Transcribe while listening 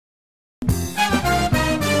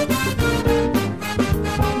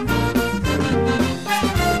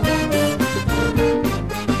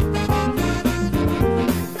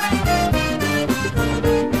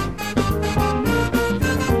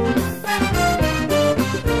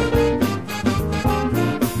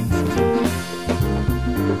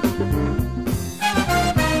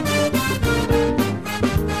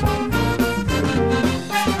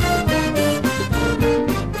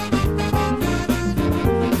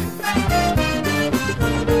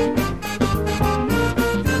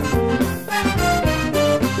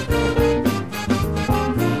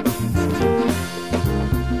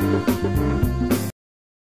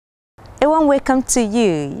welcome to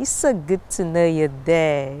you. It's so good to know you're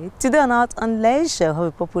there. Today on Out on Leisure, I have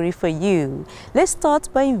a potpourri for you. Let's start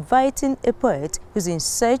by inviting a poet who's in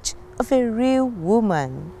search of a real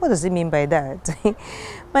woman. What does it mean by that?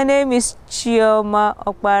 My name is Chioma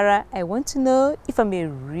Okpara. I want to know if I'm a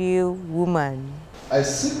real woman. I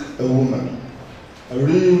seek a woman, a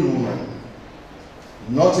real woman,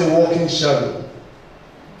 not a walking shadow,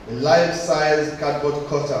 a life-size cardboard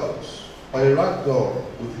cutout, or a rag doll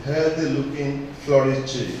with healthy-looking florid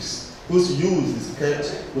cheeks, whose use is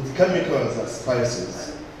kept with chemicals and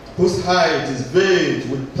spices, whose height is veiled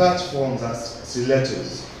with platforms and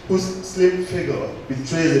stilettos, whose slim figure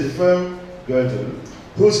betrays a firm girdle,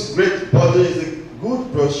 whose great body is a good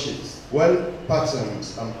broadsheet, well patterned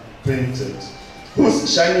and printed,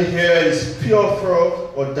 whose shiny hair is pure fur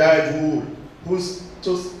or dyed wool, whose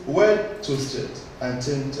toast well toasted and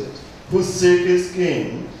tinted, whose silky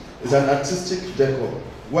skin is an artistic decor,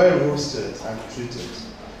 well roasted and treated,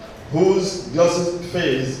 whose glossy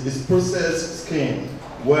face is processed skin,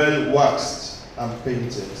 well waxed and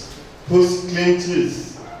painted, whose clean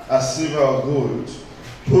teeth are silver or gold,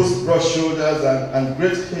 whose broad shoulders and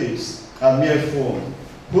great hips are mere foam,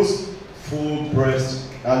 whose full breasts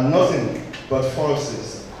are nothing but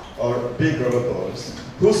falsies or big rubber balls,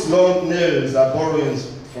 whose long nails are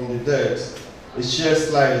borrowings from the dead, a sheer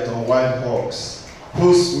slide on wild hogs,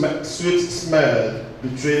 whose sweet smell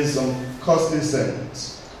betrays some costly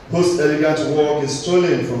scent, whose elegant walk is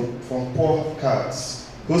stolen from poor cats,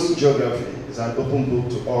 whose geography is an open book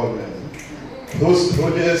to all men, whose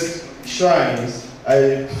holiest shrines are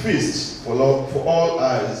a feast for all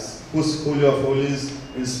eyes, whose holy of holies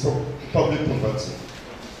is public property.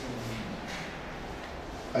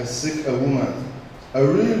 I seek a woman, a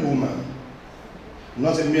real woman,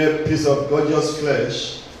 not a mere piece of gorgeous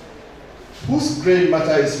flesh, whose grey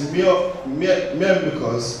matter is mere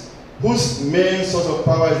because whose main source of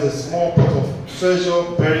power is a small pot of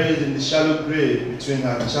treasure buried in the shallow grave between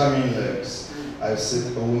her charming legs. I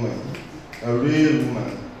seek a woman, a real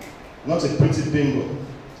woman, not a pretty bimbo,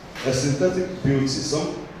 a synthetic beauty,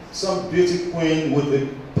 some beauty queen with a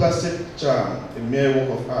plastic charm, a mere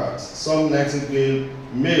work of art, some nightingale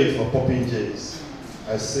made for popping jays.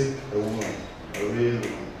 I seek a woman, a real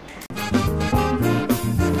woman.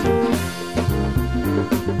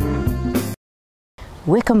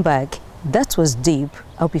 Welcome back. That was deep.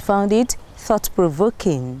 I hope you found it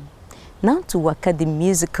thought-provoking. Now to Wakaa the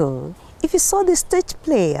musical. If you saw the stage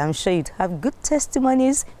play, I'm sure you'd have good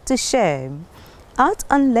testimonies to share. Out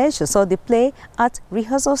on Leisure saw the play at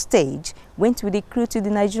rehearsal stage, went with the crew to the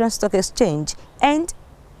Nigerian Stock Exchange, and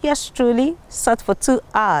yours truly sat for 2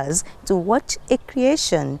 hours to watch a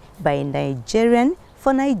creation by a Nigerian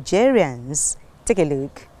for Nigerians. Take a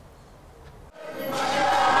look.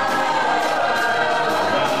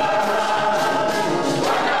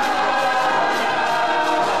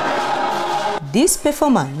 This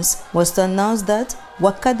performance was to announce that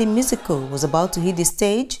Wakaa the musical was about to hit the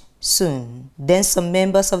stage soon. Then some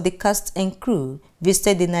members of the cast and crew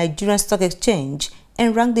visited the Nigerian Stock Exchange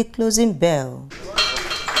and rang the closing bell.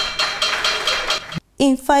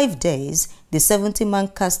 In 5 days, the 70-man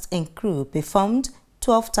cast and crew performed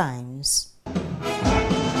 12 times.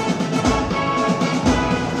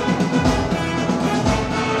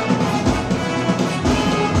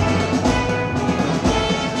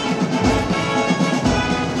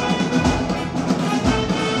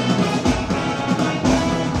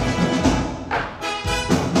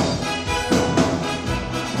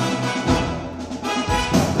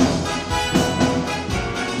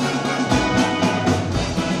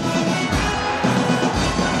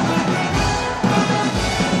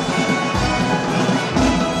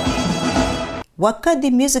 Wakaa the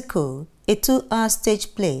musical, a 2-hour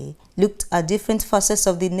stage play, looked at different facets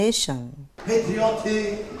of the nation.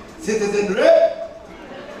 Patriotic citizenry.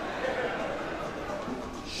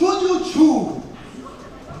 Should you choose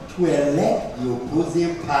to elect the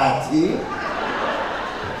opposing party,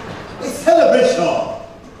 a celebration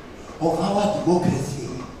of our democracy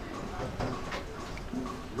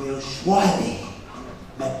will surely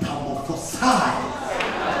metamorphosize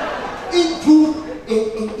into a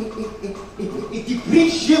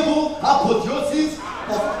depreciable apotheosis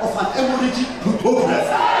of an hemorrhagic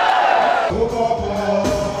plutocracy.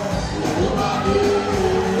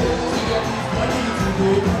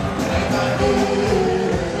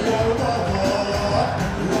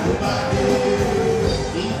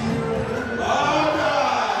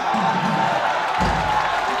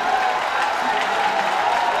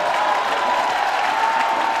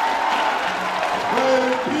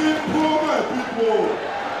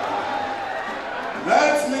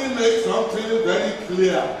 Let me make something very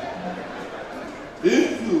clear.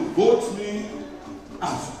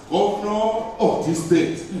 of this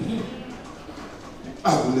state,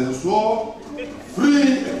 I will ensure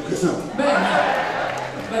free education.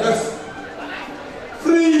 Yes.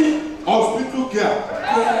 Free hospital care.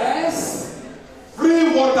 Yes.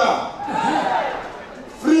 Free water.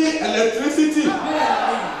 Free electricity.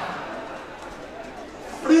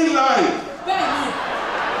 Free light.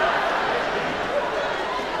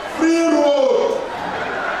 Free road.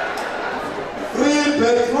 Free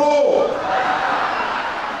petrol.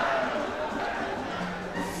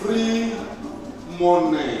 Free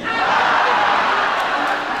money.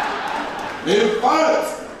 In fact,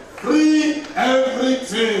 free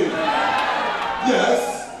everything. Yes,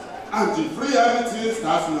 and the free everything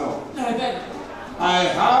starts now. I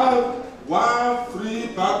have 1 free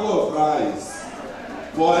bag of rice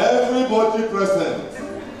for everybody present.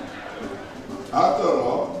 After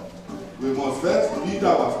all, we must first feed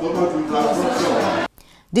our stomach with infrastructure.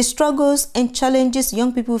 The struggles and challenges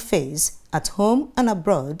young people face at home and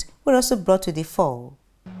abroad were also brought to the fore.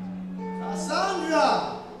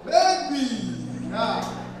 Cassandra, baby, now,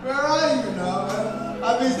 where are you now, man?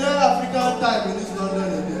 I've been there African time in this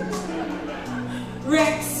London again.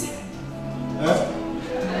 Rex.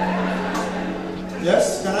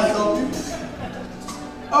 Yes, can I help you?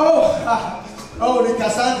 Oh, the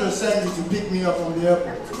Cassandra sent you to pick me up from the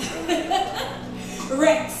airport.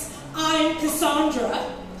 Rex, I'm Cassandra.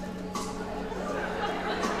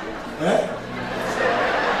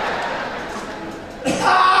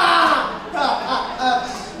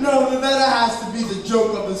 No, that has to be the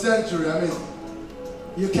joke of the century. I mean,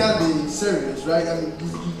 you can't be serious, right? I mean,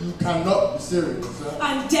 you cannot be serious. Huh?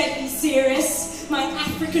 I'm deadly serious. My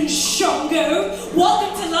African Shongo.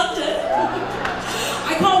 Welcome to London.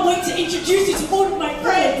 I can't wait to introduce you to all of my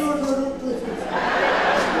friends. No.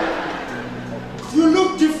 You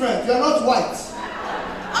look different. You're not white.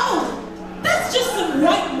 Oh, that's just the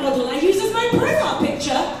white model I use as my profile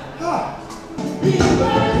picture.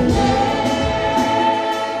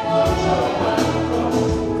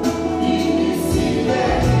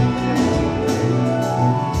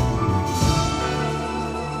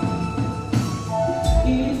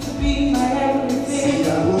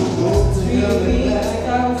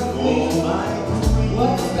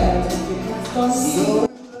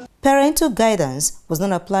 Parental guidance was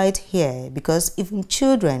not applied here because even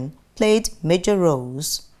children played major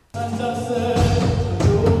roles.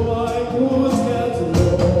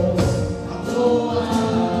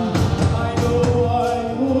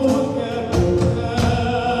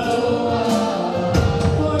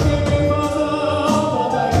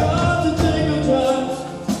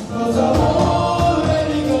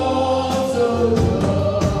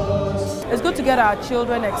 It's good to get our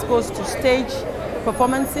children exposed to stage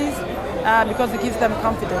performances because it gives them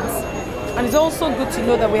confidence. And it's also good to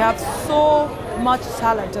know that we have so much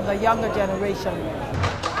talent in the younger generation.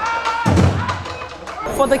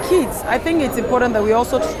 For the kids, I think it's important that we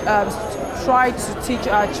also try to teach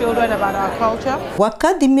our children about our culture.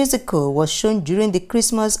 Wakaa the musical was shown during the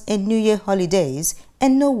Christmas and New Year holidays,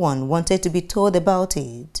 and no one wanted to be told about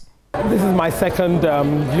it. This is my second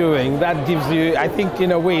viewing. That gives you, I think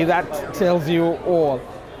in a way, that tells you all.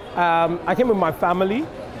 I came with my family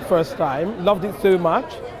first time, loved it so much.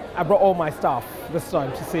 I brought all my staff this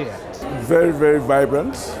time to see it. Very, very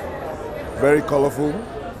vibrant, very colorful.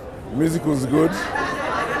 Music was good.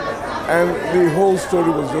 And the whole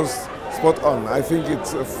story was just spot on. I think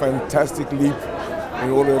it's a fantastic leap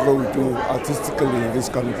in whatever we do artistically in this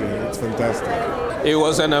country. It's fantastic. It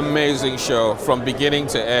was an amazing show from beginning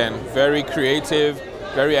to end. Very creative,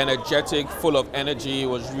 very energetic, full of energy. It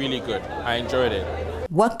was really good. I enjoyed it.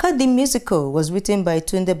 Wakaa the musical was written by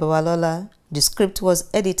Tunde Babalola. The script was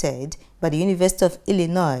edited by the University of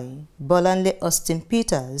Illinois. Bolanle Austin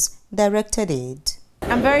Peters directed it.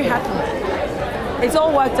 I'm very happy. It's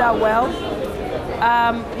all worked out well.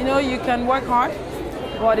 You know, you can work hard,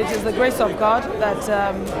 but it is the grace of God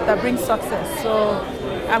that brings success. So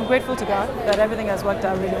I'm grateful to God that everything has worked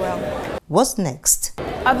out really well. What's next?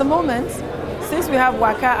 At the moment, since we have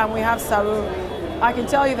Wakaa and we have Saro, I can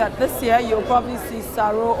tell you that this year you'll probably see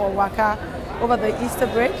Saro or Wakaa over the Easter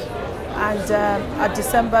break, and at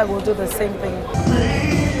December we'll do the same thing.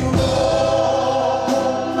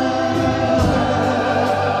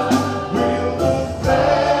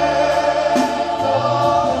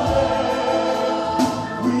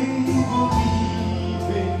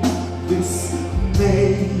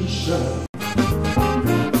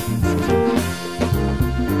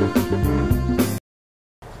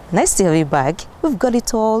 Nice to have you back. We've got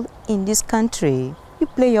it all in this country. You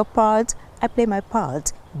play your part, I play my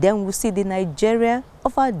part. Then we'll see the Nigeria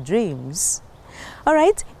of our dreams. All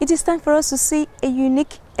right, it is time for us to see a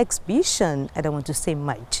unique exhibition. I don't want to say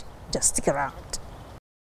much. Just stick around.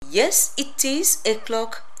 Yes, it is a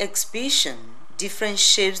clock exhibition. Different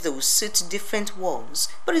shapes that will suit different walls,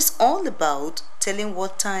 but it's all about telling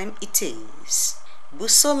what time it is.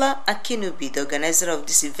 Busola Akinubi, the organizer of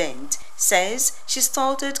this event, says she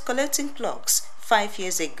started collecting clocks 5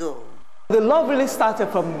 years ago. The love really started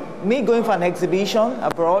from me going for an exhibition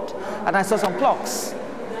abroad, and I saw some clocks,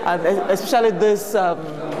 and especially this,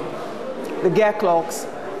 the gear clocks,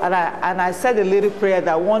 and I said a little prayer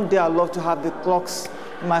that one day I'd love to have the clocks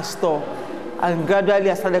in my store, and gradually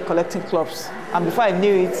I started collecting clocks, and before I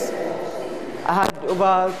knew it, I had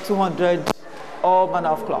over 200 all manner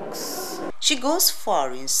of clocks. She goes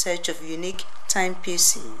far in search of unique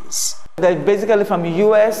timepieces. They're basically from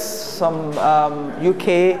US, some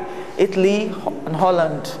UK, Italy, and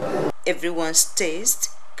Holland. Everyone's taste,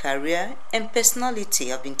 career, and personality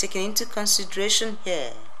have been taken into consideration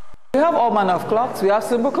here. We have all manner of clocks. We have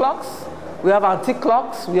simple clocks, we have antique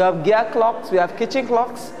clocks, we have gear clocks, we have kitchen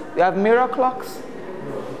clocks, we have mirror clocks.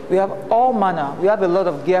 We have all manner. We have a lot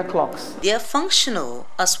of gear clocks. They are functional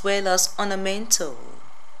as well as ornamental.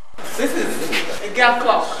 This is a gear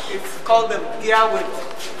clock. It's called the gear with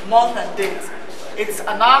month and date. It's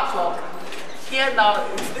an hour clock. Here now,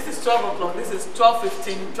 this is 12 o'clock. This is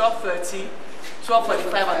 12:15, 12:30,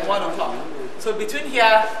 12:45, and 1 o'clock. So between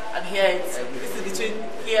here and here, this is between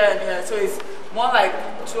here and here. So it's more like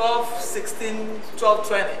 12:16,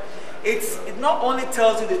 12:20. It not only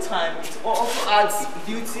tells you the time, it also adds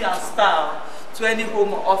beauty and style to any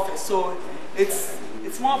home or office. So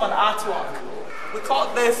it's more of an artwork. We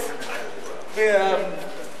call this the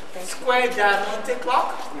square diamante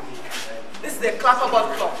clock. This is a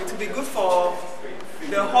clapperboard clock. It will be good for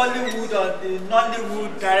the Hollywood or the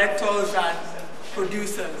Nollywood directors and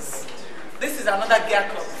producers. This is another gear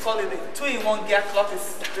clock. We call it a 2-in-1 gear clock.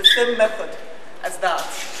 It's the same method as that.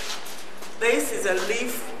 This is a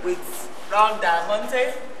leaf with round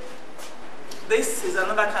diamante. This is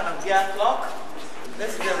another kind of gear clock.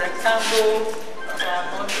 This is a rectangle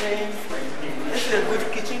diamante. This is a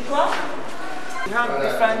good kitchen clock. We have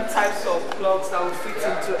different types of clocks that will fit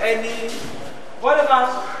into any, whatever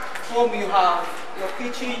home you have, your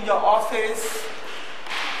kitchen, your office,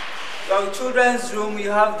 your children's room, you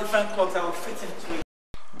have different clocks that will fit into it.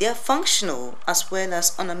 They are functional as well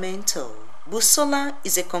as ornamental. Busola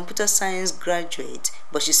is a computer science graduate,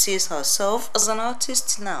 but she sees herself as an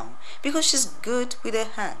artist now because she's good with her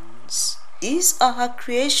hands. These are her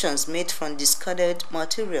creations made from discarded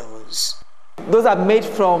materials. Those are made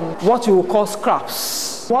from what you would call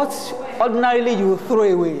scraps. What ordinarily you would throw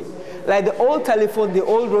away. Like the old telephone, the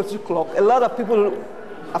old rotary clock, a lot of people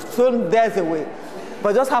have thrown theirs away.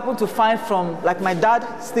 But just happened to find from, like my dad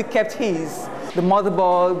still kept his, the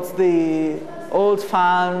motherboards, the old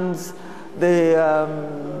fans,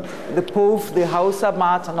 the poof, the Hausa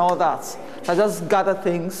mat and all that. So I just gathered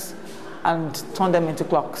things and turned them into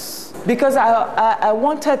clocks. Because I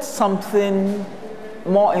wanted something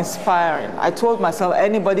more inspiring. I told myself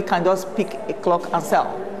anybody can just pick a clock and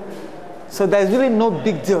sell. So there's really no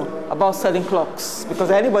big deal about selling clocks because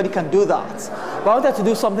anybody can do that. But I wanted to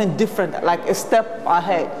do something different, like a step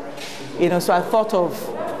ahead. You know, so I thought of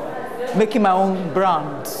making my own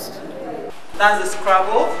brand. That's a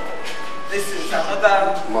Scrabble. This is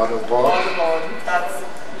another motherboard. That's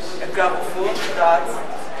a gramophone,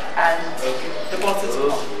 and the buttons.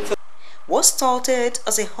 So what started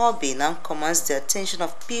as a hobby now commands the attention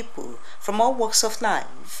of people from all walks of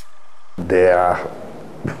life. They are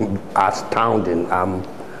astounding. I'm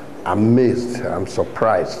amazed, I'm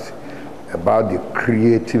surprised about the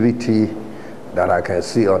creativity that I can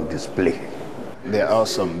see on display. They're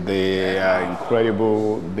awesome, they are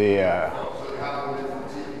incredible, they are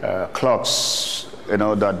clocks, you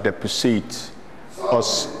know, that deposit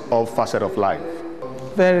us all facets of life.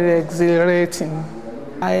 Very exhilarating.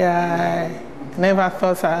 I never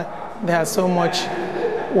thought there's so much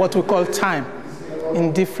what we call time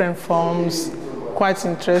in different forms, quite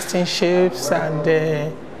interesting shapes,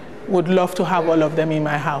 and would love to have all of them in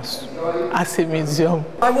my house as a museum.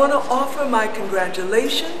 I want to offer my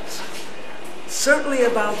congratulations, certainly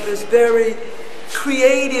about this very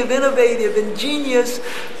creative, innovative, ingenious,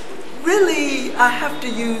 really, I have to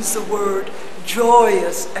use the word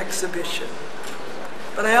joyous exhibition.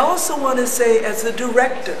 But I also want to say, as the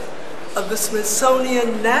director of the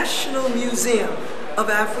Smithsonian National Museum of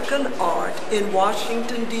African Art in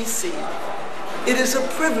Washington, D.C., it is a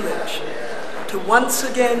privilege to once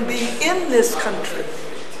again be in this country,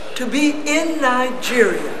 to be in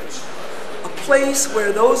Nigeria, a place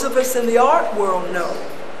where those of us in the art world know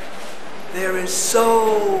there is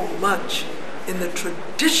so much in the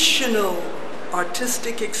traditional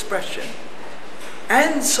artistic expression,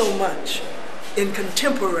 and so much in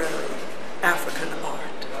contemporary African art.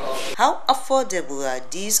 How affordable are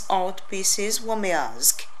these art pieces, one may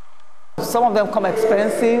ask? Some of them come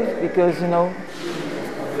expensive because, you know,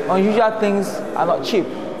 unusual things are not cheap.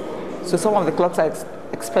 So some of the clocks are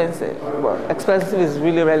expensive. Well, expensive is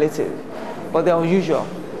really relative, but they're unusual.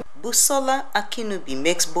 Busola Akinubi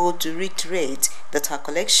makes bold to reiterate that her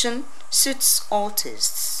collection suits all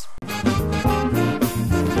tastes.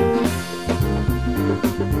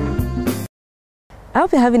 I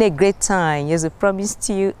hope you're having a great time. As I promised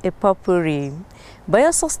you, a potpourri.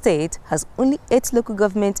 Bayelsa State has only 8 local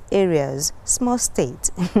government areas, small state,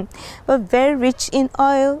 but very rich in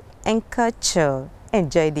oil and culture.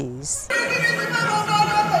 Enjoy this.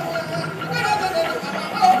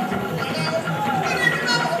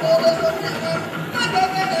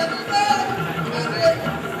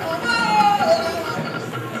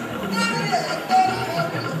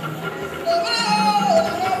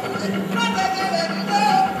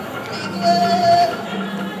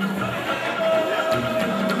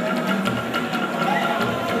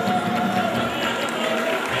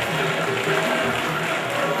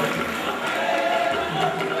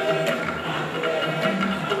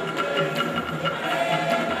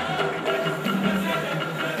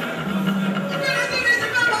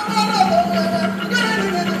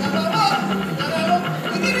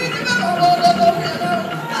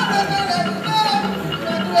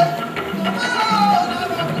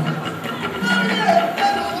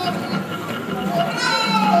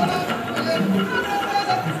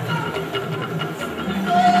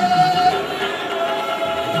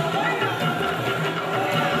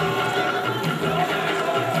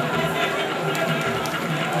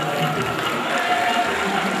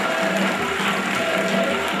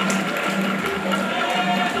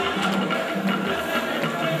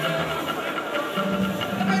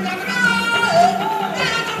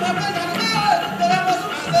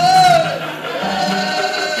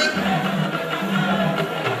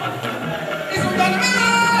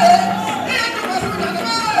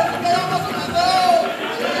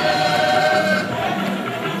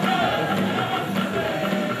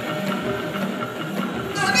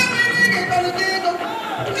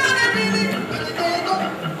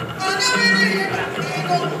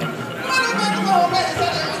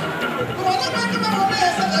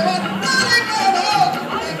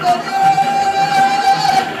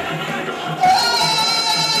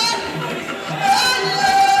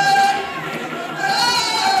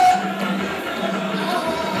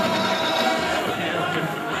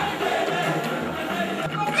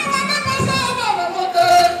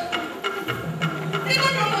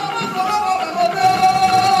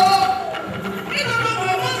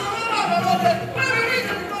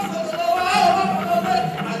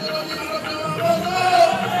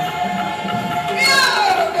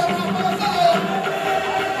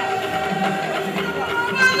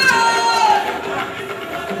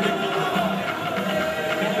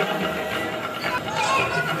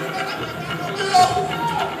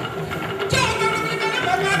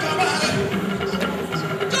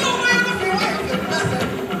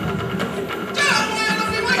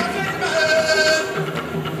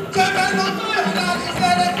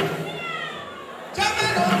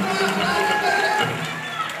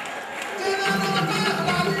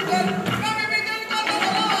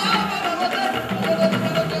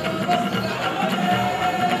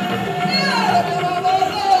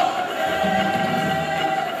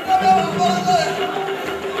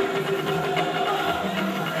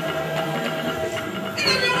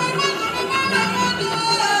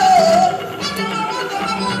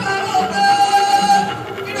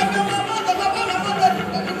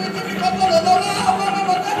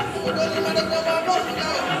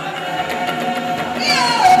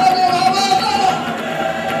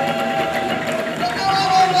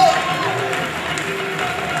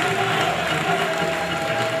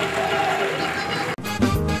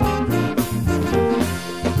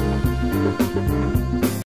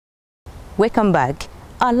 Welcome back.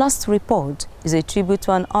 Our last report is a tribute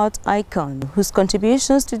to an art icon whose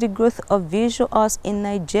contributions to the growth of visual arts in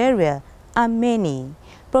Nigeria are many.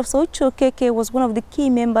 Prof. Uche Okeke was one of the key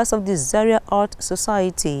members of the Zaria Art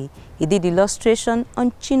Society. He did illustration on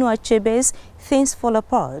Chinua Achebe's Things Fall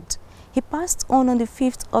Apart. He passed on the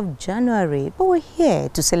 5th of January, but we're here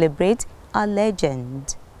to celebrate our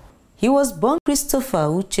legend. He was born Christopher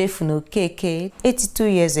Uche Okeke 82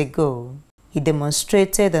 years ago. He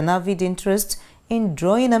demonstrated an avid interest in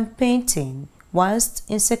drawing and painting whilst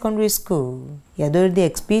in secondary school. He had already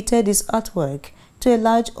exhibited his artwork to a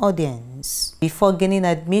large audience before gaining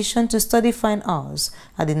admission to study fine arts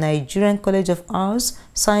at the Nigerian College of Arts,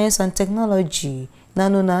 Science and Technology, now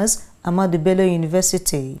known as Ahmadu Bello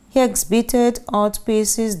University. He exhibited art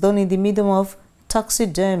pieces done in the medium of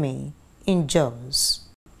taxidermy in Jos.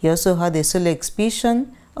 He also had a solo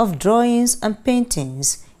exhibition of drawings and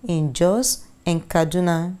paintings in Jos and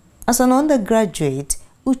Kaduna. As an undergraduate,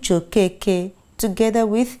 Uche Okeke, together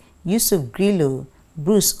with Yusuf Grillo,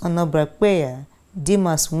 Bruce Onobrakweya,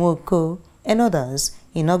 Dimas Nwoko, and others,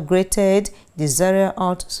 inaugurated the Zaria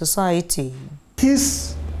Art Society.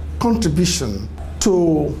 His contribution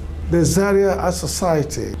to the Zaria Art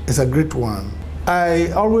Society is a great one.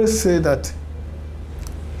 I always say that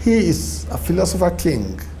he is a philosopher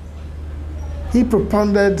king. He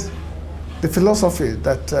propounded the philosophy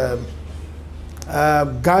that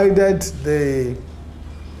guided the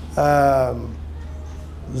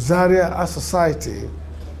Zaria Art Society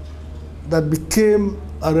that became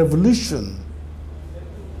a revolution,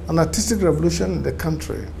 an artistic revolution in the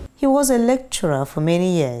country. He was a lecturer for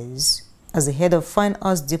many years. As the head of Fine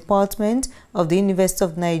Arts Department of the University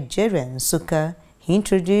of Nigeria, Nsukka, he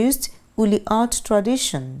introduced Uli art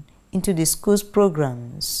tradition into the school's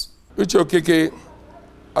programs. Uche Okeke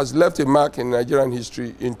has left a mark in Nigerian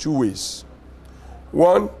history in two ways.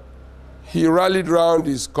 One, he rallied around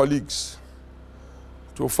his colleagues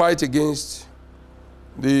to fight against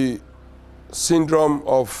the syndrome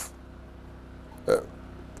of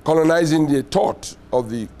colonizing the thought of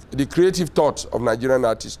the creative thoughts of Nigerian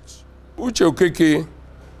artists. Uche Okeke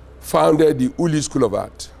founded the Uli School of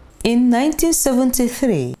Art. In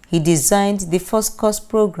 1973, he designed the first course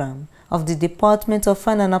program of the Department of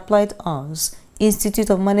Fine and Applied Arts, Institute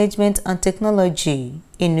of Management and Technology,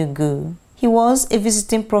 Enugu. He was a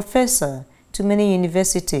visiting professor to many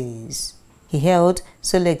universities. He held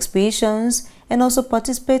solo exhibitions and also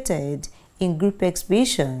participated in group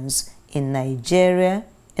exhibitions in Nigeria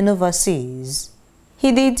and overseas.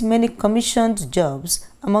 He did many commissioned jobs,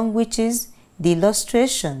 among which is the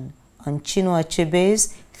illustration on Chinua Achebe's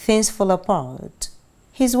Things Fall Apart.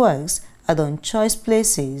 His works are on choice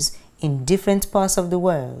places in different parts of the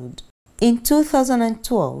world. In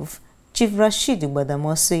 2012, Chief Rashid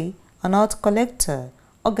Gbadamosi, an art collector,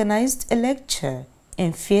 organized a lecture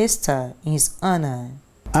and fiesta in his honor.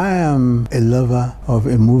 I am a lover of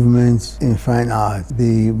a movement in fine art,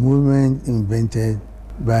 the movement invented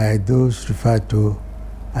by those referred to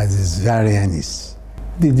as the Zarianists.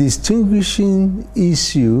 The distinguishing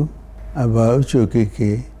issue about Uche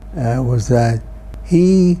Okeke was that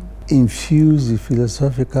he infused the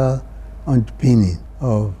philosophical underpinning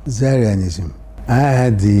of Zarianism. I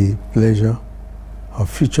had the pleasure of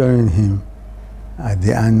featuring him at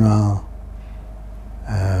the annual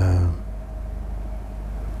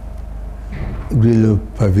Grillo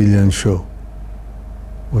Pavilion show,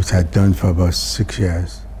 which I'd done for about 6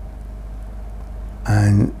 years.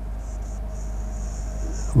 And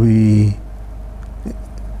we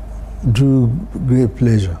drew great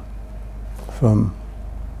pleasure from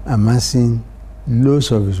amassing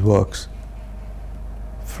loads of his works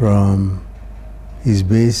from his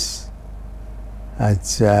base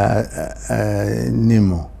at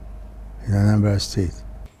Nemo in Anambra State.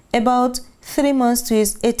 About 3 months to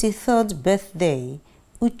his 83rd birthday,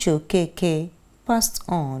 Uche Okeke passed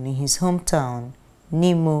on in his hometown,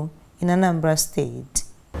 Nemo in Anambra State.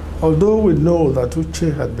 Although we know that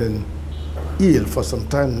Uche had been ill for some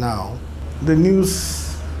time now, the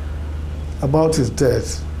news about his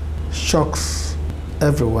death shocks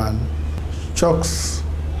everyone, shocks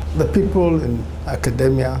the people in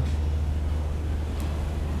academia,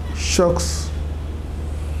 shocks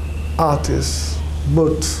artists,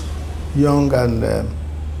 both young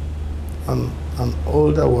and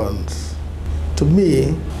older ones. To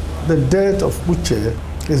me, the death of Uche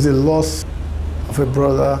is the loss of a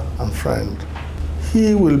brother and friend.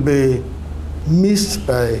 He will be missed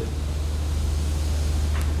by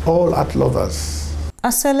all art lovers.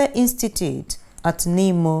 Asele Institute at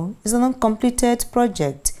Nemo is an uncompleted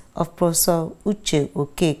project of Professor Uche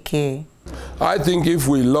Okeke. I think if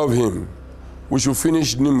we love him, we should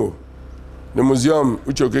finish Nemo. The museum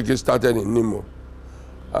Uche Okeke started in Nemo.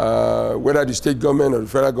 Whether the state government or the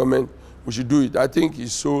federal government, we should do it. I think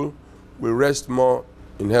his soul will rest more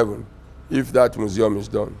in heaven if that museum is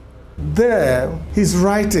done. There, his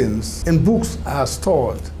writings in books are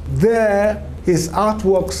stored. There, his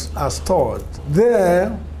artworks are stored.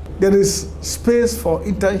 There is space for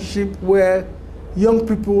internship where young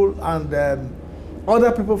people and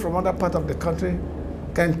other people from other parts of the country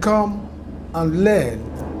can come and learn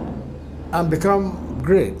and become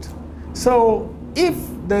great. So if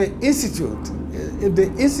the institute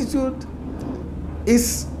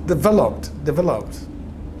is developed,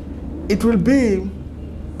 it will be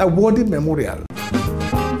a worthy memorial.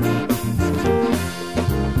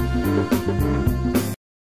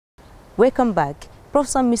 Welcome back.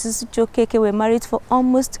 Prof and Mrs. Uche Okeke were married for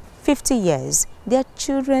almost 50 years. Their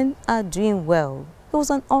children are doing well. It was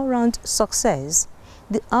an all-round success.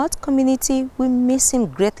 The art community will miss him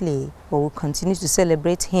greatly, but will continue to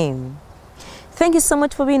celebrate him. Thank you so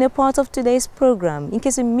much for being a part of today's program. In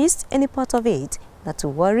case you missed any part of it, not to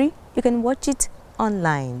worry, you can watch it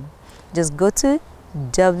online. Just go to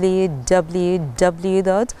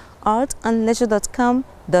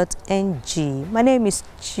www.artandleisure.com.ng. My name is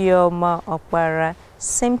Chioma Okpara.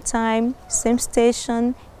 Same time, same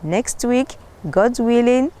station. Next week, God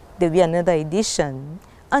willing, there'll be another edition.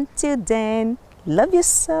 Until then, love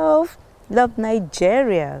yourself, love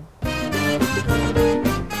Nigeria.